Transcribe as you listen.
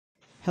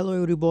Hello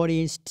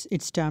everybody,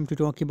 it's time to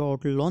talk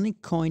about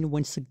Lunc coin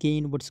once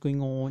again. What's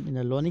going on in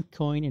the Lunc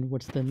coin and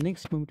what's the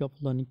next movement of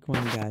Lunc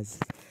coin, guys.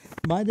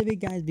 By the way,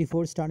 guys,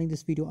 before starting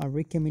this video, I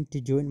recommend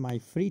to join my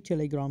free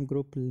Telegram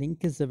group.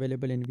 Link is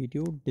available in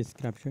video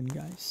description,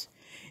 guys.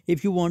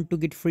 If you want to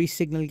get free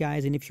signal,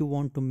 guys, and if you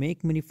want to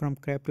make money from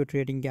crypto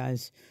trading,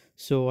 guys,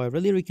 so I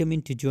really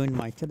recommend to join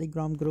my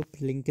Telegram group.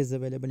 Link is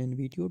available in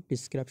video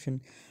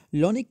description.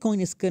 Lunc coin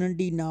is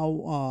currently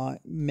now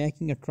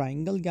making a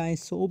triangle,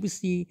 guys. So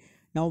obviously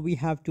now we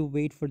have to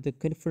wait for the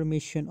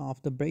confirmation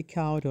of the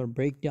breakout or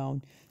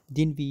breakdown,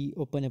 then we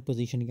open a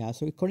position, guys.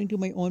 So according to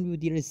my own view,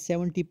 there is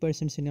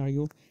 70%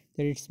 scenario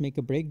that it's make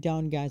a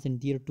breakdown, guys,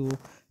 and there to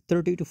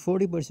 30 to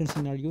 40%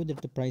 scenario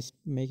that the price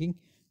making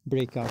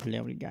breakout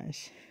level,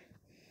 guys.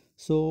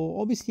 So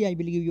obviously I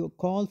will give you a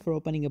call for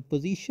opening a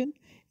position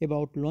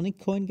about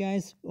Lunc coin,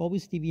 guys.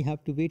 Obviously we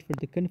have to wait for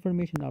the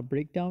confirmation of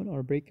breakdown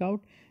or breakout,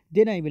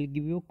 then I will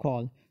give you a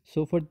call.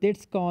 So for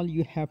this call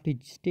you have to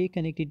stay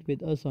connected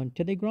with us on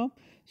Telegram.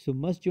 So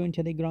must join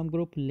Telegram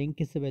group. Link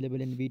is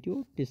available in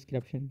video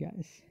description,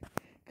 guys.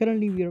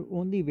 Currently we are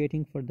only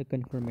waiting for the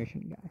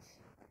confirmation, guys.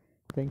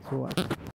 Thanks for watching.